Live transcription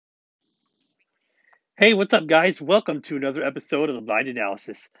Hey, what's up, guys? Welcome to another episode of the Blind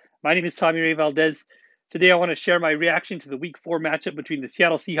Analysis. My name is Tommy Ray Valdez. Today, I want to share my reaction to the Week 4 matchup between the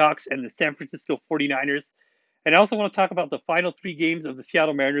Seattle Seahawks and the San Francisco 49ers. And I also want to talk about the final three games of the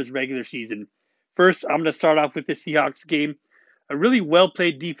Seattle Mariners regular season. First, I'm going to start off with the Seahawks game. A really well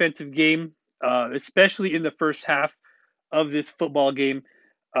played defensive game, especially in the first half of this football game.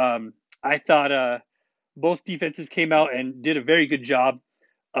 I thought both defenses came out and did a very good job.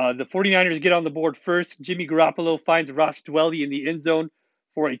 The 49ers get on the board first. Jimmy Garoppolo finds Ross Dwelly in the end zone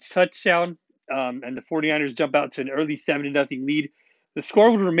for a touchdown, and the 49ers jump out to an early 7-0 lead. The score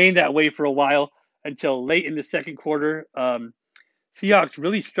would remain that way for a while until late in the second quarter. Seahawks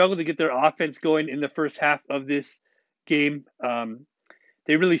really struggled to get their offense going in the first half of this game.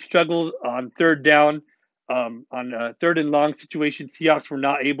 They really struggled on third down. On third and long situations, Seahawks were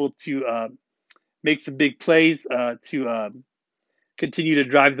not able to make some big plays to continue to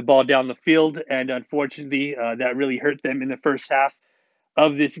drive the ball down the field, and unfortunately, that really hurt them in the first half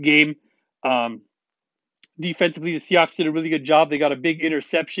of this game. Um, Defensively, the Seahawks did a really good job. They got a big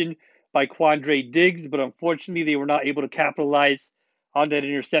interception by Quandre Diggs, but unfortunately, they were not able to capitalize on that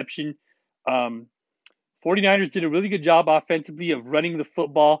interception. Um, 49ers did a really good job offensively of running the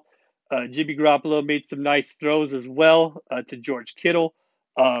football. Jimmy Garoppolo made some nice throws as well to George Kittle.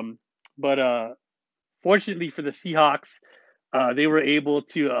 But fortunately for the Seahawks, they were able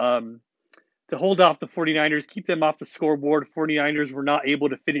to hold off the 49ers, keep them off the scoreboard. 49ers were not able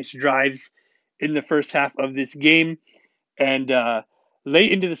to finish drives in the first half of this game. And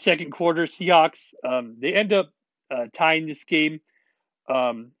late into the second quarter, Seahawks, they end up tying this game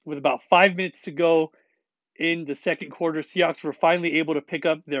with about 5 minutes to go in the second quarter. Seahawks were finally able to pick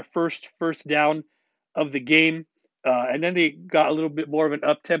up their first down of the game. And then they got a little bit more of an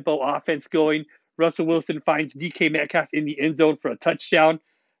up-tempo offense going. Russell Wilson finds DK Metcalf in the end zone for a touchdown.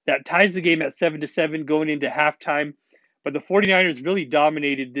 That ties the game at 7-7 going into halftime. But the 49ers really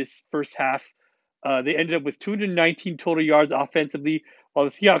dominated this first half. They ended up with 219 total yards offensively, while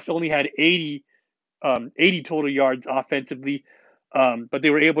the Seahawks only had 80 total yards offensively. But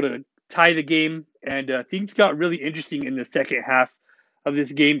they were able to tie the game, and things got really interesting in the second half of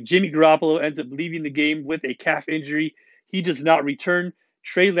this game. Jimmy Garoppolo ends up leaving the game with a calf injury. He does not return.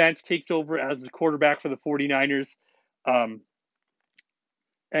 Trey Lance takes over as the quarterback for the 49ers. Um,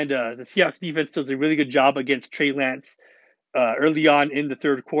 and the Seahawks defense does a really good job against Trey Lance early on in the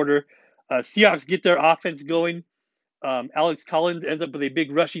third quarter. Seahawks get their offense going. Alex Collins ends up with a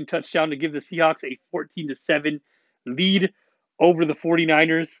big rushing touchdown to give the Seahawks a 14-7 lead over the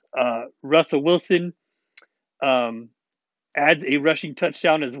 49ers. Russell Wilson adds a rushing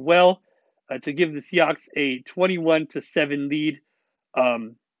touchdown as well to give the Seahawks a 21-7 lead.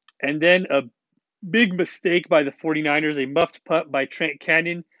 And then a big mistake by the 49ers, a muffed punt by Trent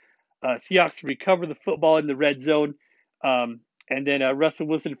Cannon. Seahawks recover the football in the red zone. And then Russell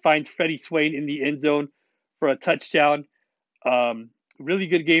Wilson finds Freddie Swain in the end zone for a touchdown. Really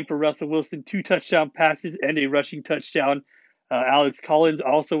good game for Russell Wilson. 2 touchdown passes and a rushing touchdown. Alex Collins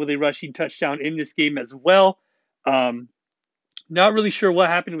also with a rushing touchdown in this game as well. Not really sure what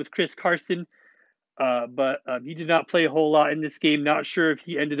happened with Chris Carson, but he did not play a whole lot in this game. Not sure if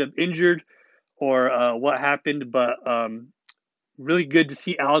he ended up injured or what happened, but really good to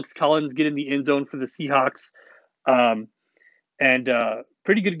see Alex Collins get in the end zone for the Seahawks. And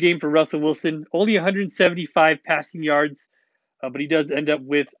pretty good game for Russell Wilson. Only 175 passing yards, but he does end up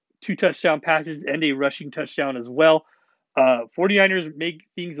with 2 touchdown passes and a rushing touchdown as well. 49ers make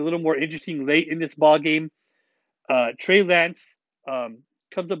things a little more interesting late in this ball game. Trey Lance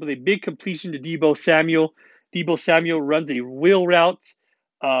comes up with a big completion to Deebo Samuel. Deebo Samuel runs a wheel route,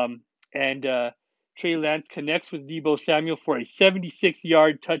 and Trey Lance connects with Deebo Samuel for a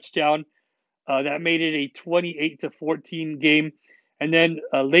 76-yard touchdown. That made it a 28-14 game. And then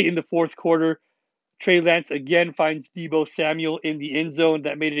late in the fourth quarter, Trey Lance again finds Deebo Samuel in the end zone.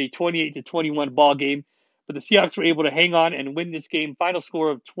 That made it a 28-21 ball game. But the Seahawks were able to hang on and win this game. Final score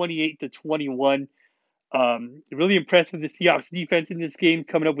of 28-21. Really impressed with the Seahawks defense in this game,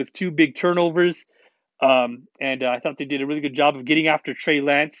 coming up with 2 big turnovers. And I thought they did a really good job of getting after Trey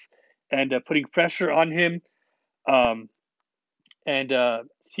Lance and putting pressure on him. And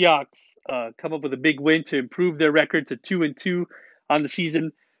Seahawks come up with a big win to improve their record to 2-2 on the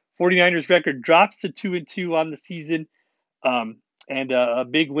season. 49ers record drops to 2-2 on the season. And a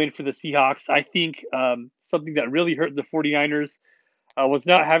big win for the Seahawks. I think something that really hurt the 49ers was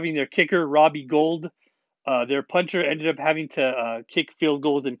not having their kicker, Robbie Gould. Their punter ended up having to kick field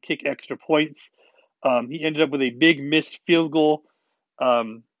goals and kick extra points. He ended up with a big missed field goal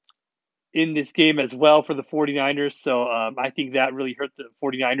in this game as well for the 49ers. So I think that really hurt the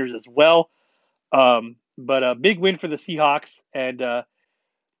 49ers as well. But a big win for the Seahawks, and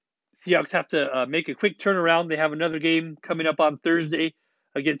Seahawks have to make a quick turnaround. They have another game coming up on Thursday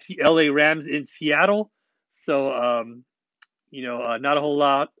against the LA Rams in Seattle. So, not a whole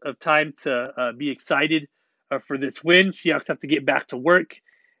lot of time to be excited for this win. Seahawks have to get back to work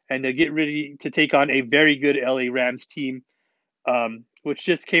and get ready to take on a very good LA Rams team, which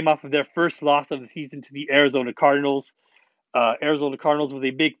just came off of their first loss of the season to the Arizona Cardinals. Arizona Cardinals with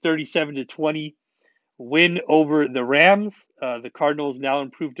a big 37-20 win over the Rams. The Cardinals now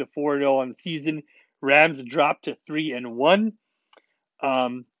improved to 4-0 on the season. Rams dropped to 3-1.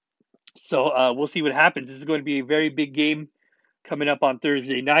 So we'll see what happens. This is going to be a very big game coming up on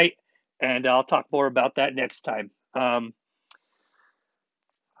Thursday night, and I'll talk more about that next time.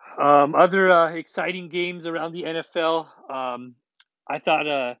 Other exciting games around the NFL. I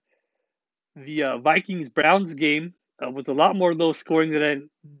thought the Vikings Browns game was a lot more low scoring than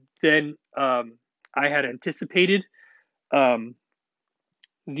I had anticipated. Um,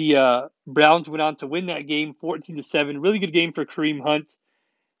 the Browns went on to win that game 14-7. Really good game for Kareem Hunt.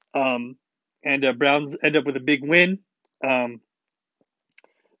 Um, and Browns end up with a big win. Um,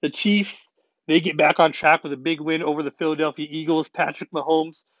 the Chiefs, they get back on track with a big win over the Philadelphia Eagles. Patrick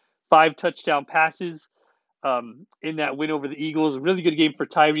Mahomes, 5 touchdown passes in that win over the Eagles. Really good game for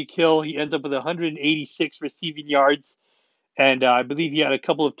Tyreek Hill. He ends up with 186 receiving yards, and I believe he had a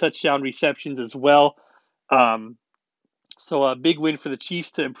couple of touchdown receptions as well. So a big win for the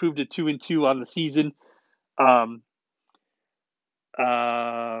Chiefs to improve to 2-2 on the season. Um,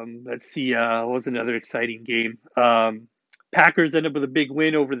 let's see, what was another exciting game? Packers end up with a big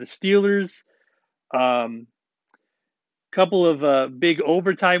win over the Steelers. Couple of big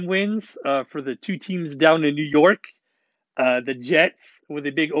overtime wins for the two teams down in New York. The Jets with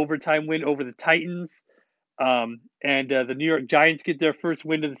a big overtime win over the Titans. And the New York Giants get their first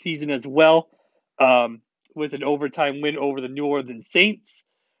win of the season as well, with an overtime win over the New Orleans Saints.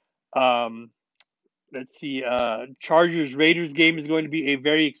 Um, let's see, Chargers Raiders game is going to be a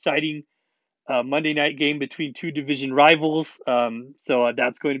very exciting Monday night game between two division rivals. So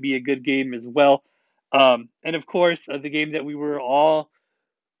that's going to be a good game as well. And of course, the game that we were all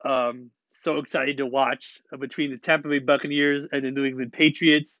so excited to watch between the Tampa Bay Buccaneers and the New England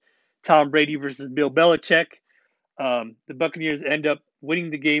Patriots, Tom Brady versus Bill Belichick. The Buccaneers end up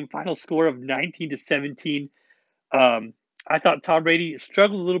winning the game, final score of 19-17. I thought Tom Brady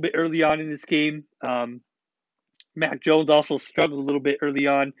struggled a little bit early on in this game. Mac Jones also struggled a little bit early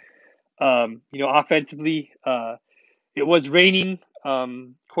on. Offensively, it was raining.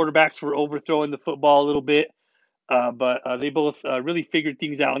 Quarterbacks were overthrowing the football a little bit, but they both really figured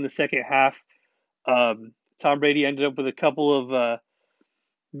things out in the second half. Tom Brady ended up with a couple of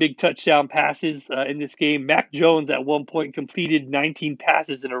big touchdown passes in this game. Mac Jones at one point completed 19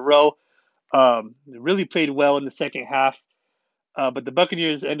 passes in a row. Really played well in the second half. But the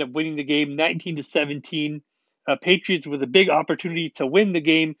Buccaneers end up winning the game 19-17. Patriots with a big opportunity to win the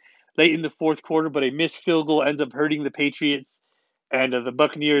game late in the fourth quarter, but a missed field goal ends up hurting the Patriots. And the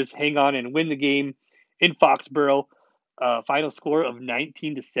Buccaneers hang on and win the game in Foxborough. Final score of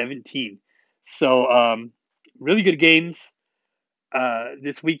 19-17. So really good games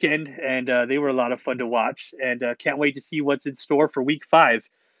this weekend, and they were a lot of fun to watch. And can't wait to see what's in store for Week 5.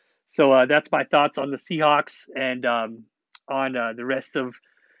 So that's my thoughts on the Seahawks and on the rest of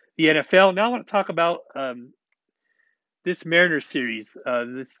the NFL. Now I want to talk about this Mariners series.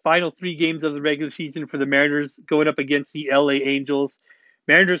 This final 3 games of the regular season for the Mariners going up against the LA Angels.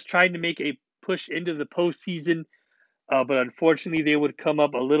 Mariners trying to make a push into the postseason, but unfortunately they would come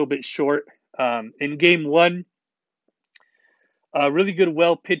up a little bit short. In Game 1, a really good,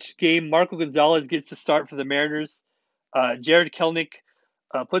 well-pitched game. Marco Gonzalez gets the start for the Mariners. Jared Kelnick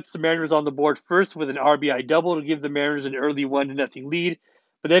puts the Mariners on the board first with an RBI double to give the Mariners an early 1-0 lead.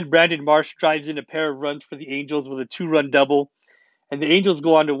 But then Brandon Marsh drives in a pair of runs for the Angels with a 2-run double. And the Angels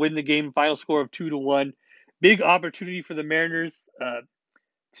go on to win the game, final score of 2-1. Big opportunity for the Mariners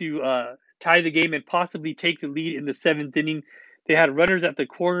to tie the game and possibly take the lead in the 7th inning. They had runners at the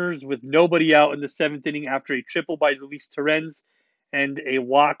corners with nobody out in the 7th inning after a triple by Luis Torrens and a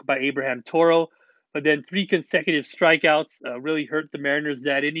walk by Abraham Toro. But then 3 consecutive strikeouts really hurt the Mariners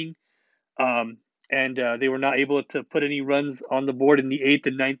that inning. And they were not able to put any runs on the board in the 8th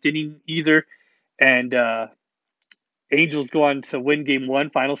and 9th inning either. And Angels go on to win Game 1,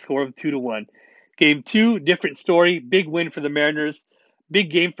 final score of 2-1. Game 2, different story. Big win for the Mariners. Big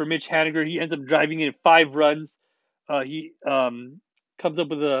game for Mitch Haniger. He ends up driving in 5 runs. He comes up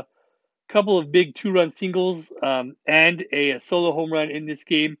with a couple of big 2-run singles and a solo home run in this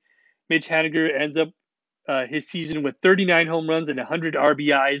game. Mitch Haniger ends up his season with 39 home runs and 100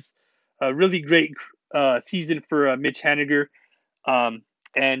 RBIs. a really great season for Mitch Haniger, um,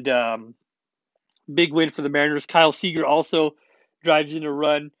 and big win for the Mariners. Kyle Seager also drives in a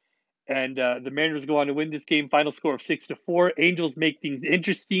run, and the Mariners go on to win this game. Final score of 6-4. Angels make things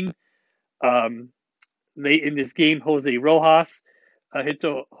interesting. Um, Late in this game, Jose Rojas hits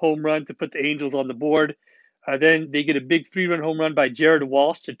a home run to put the Angels on the board. Then they get a big 3-run home run by Jared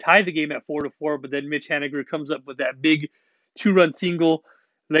Walsh to tie the game at 4-4. But then Mitch Haniger comes up with that big 2-run single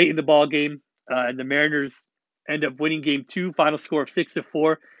late in the ball game, and the Mariners end up winning Game 2. Final score of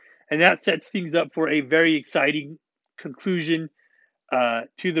 6-4, and that sets things up for a very exciting conclusion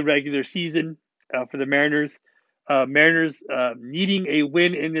to the regular season for the Mariners. Mariners needing a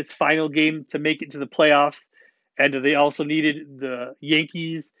win in this final game to make it to the playoffs, and they also needed the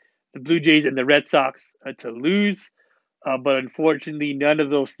Yankees, the Blue Jays, and the Red Sox to lose. But unfortunately, none of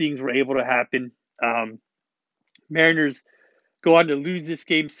those things were able to happen. Mariners go on to lose this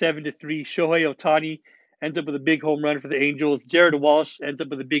game 7-3. Shohei Ohtani ends up with a big home run for the Angels. Jared Walsh ends up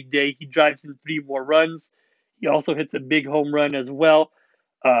with a big day. He drives in 3 more runs. He also hits a big home run as well.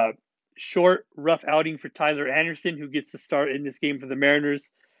 Uh, Short, rough outing for Tyler Anderson, who gets to start in this game for the Mariners.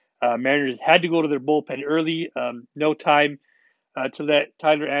 Mariners had to go to their bullpen early. No time to let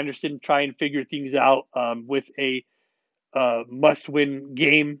Tyler Anderson try and figure things out with a must-win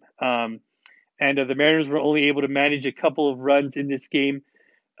game. And the Mariners were only able to manage a couple of runs in this game.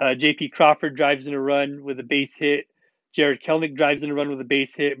 J.P. Crawford drives in a run with a base hit. Jared Kelnick drives in a run with a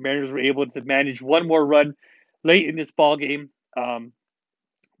base hit. Mariners were able to manage one more run late in this ball game,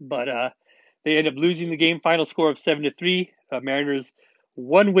 but they end up losing the game. Final score of 7-3. Mariners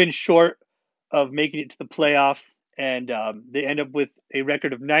 1 win short of making it to the playoffs, and they end up with a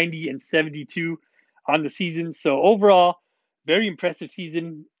record of 90-72 on the season. So overall, very impressive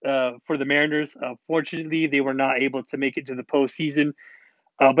season for the Mariners. Fortunately, they were not able to make it to the postseason,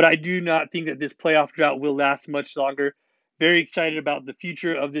 but I do not think that this playoff drought will last much longer. Very excited about the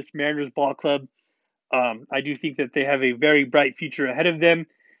future of this Mariners ball club. I do think that they have a very bright future ahead of them,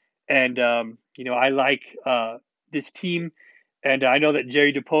 and I like this team, and I know that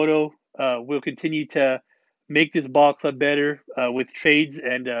Jerry Dipoto will continue to make this ball club better with trades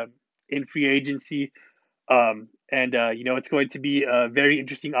and in free agency. It's going to be a very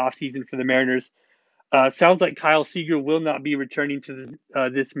interesting offseason for the Mariners. Sounds like Kyle Seager will not be returning to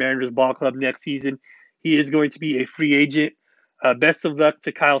this Mariners ball club next season. He is going to be a free agent. Best of luck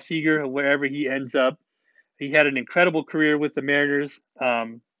to Kyle Seager wherever he ends up. He had an incredible career with the Mariners,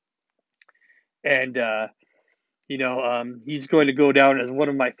 and he's going to go down as one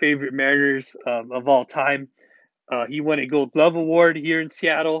of my favorite Mariners of all time. He won a Gold Glove award here in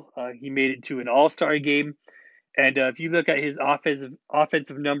Seattle. He made it to an All-Star game, and if you look at his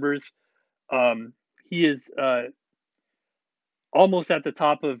offensive numbers, he is almost at the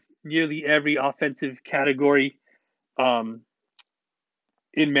top of nearly every offensive category um,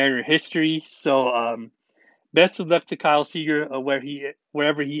 in Mariner history. So best of luck to Kyle Seager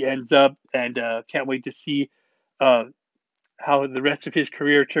wherever he ends up, and can't wait to see uh, how the rest of his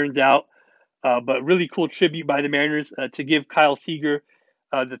career turns out. But really cool tribute by the Mariners to give Kyle Seager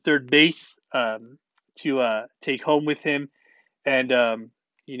the third base to take home with him. And,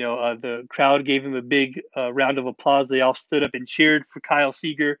 the crowd gave him a big round of applause. They all stood up and cheered for Kyle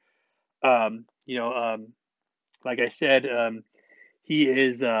Seager. Um, you know, um, like I said, he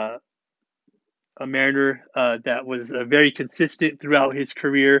is a Mariner that was very consistent throughout his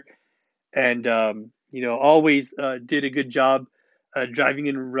career, and always did a good job driving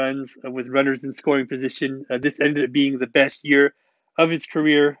in runs with runners in scoring position. This ended up being the best year of his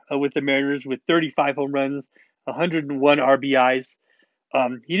career with the Mariners, with 35 home runs, 101 RBIs.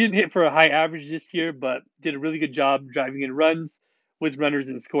 He didn't hit for a high average this year, but did a really good job driving in runs with runners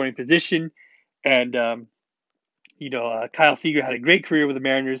in scoring position. And Kyle Seager had a great career with the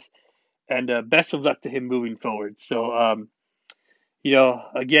Mariners, and best of luck to him moving forward. So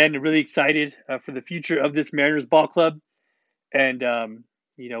again, really excited for the future of this Mariners ball club. And,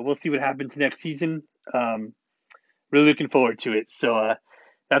 we'll see what happens next season. Really looking forward to it. So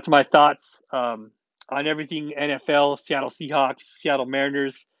that's my thoughts on everything NFL, Seattle Seahawks, Seattle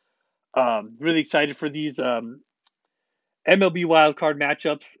Mariners. Really excited for these MLB wildcard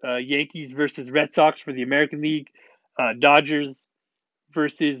matchups. Yankees versus Red Sox for the American League. Dodgers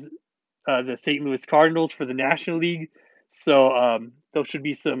versus the St. Louis Cardinals for the National League. So those should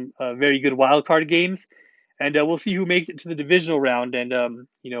be some very good wild card games, and we'll see who makes it to the divisional round. And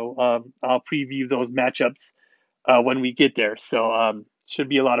I'll preview those matchups when we get there. So should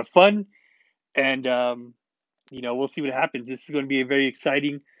be a lot of fun, and we'll see what happens. This is going to be a very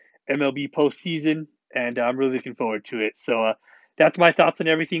exciting MLB postseason, and I'm really looking forward to it. So that's my thoughts on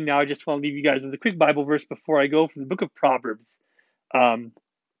everything. Now I just want to leave you guys with a quick Bible verse before I go from the book of Proverbs. Um,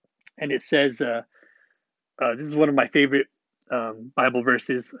 and it says, this is one of my favorite Bible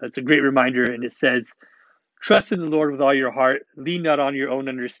verses. It's a great reminder, and it says, "Trust in the Lord with all your heart, lean not on your own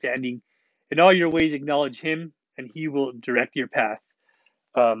understanding. In all your ways acknowledge him, and he will direct your path."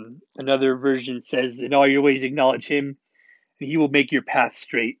 Another version says, "In all your ways acknowledge him, and he will make your path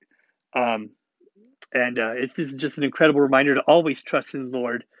straight." Um, and it's just an incredible reminder to always trust in the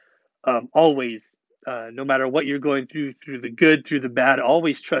Lord, always, no matter what you're going through the good, through the bad,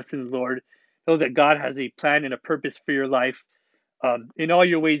 always trust in the Lord. Know that God has a plan and a purpose for your life. In all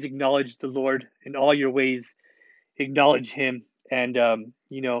your ways, acknowledge the Lord. In all your ways, acknowledge Him. And,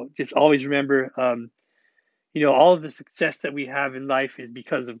 just always remember, all of the success that we have in life is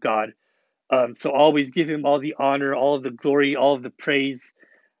because of God. So always give Him all the honor, all of the glory, all of the praise.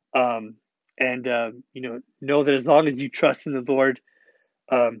 Um, and, know that as long as you trust in the Lord,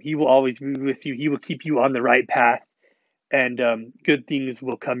 He will always be with you. He will keep you on the right path, and good things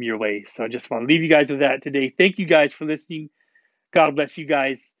will come your way. So I just want to leave you guys with that today. Thank you guys for listening. God bless you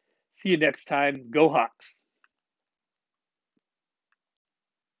guys. See you next time. Go Hawks.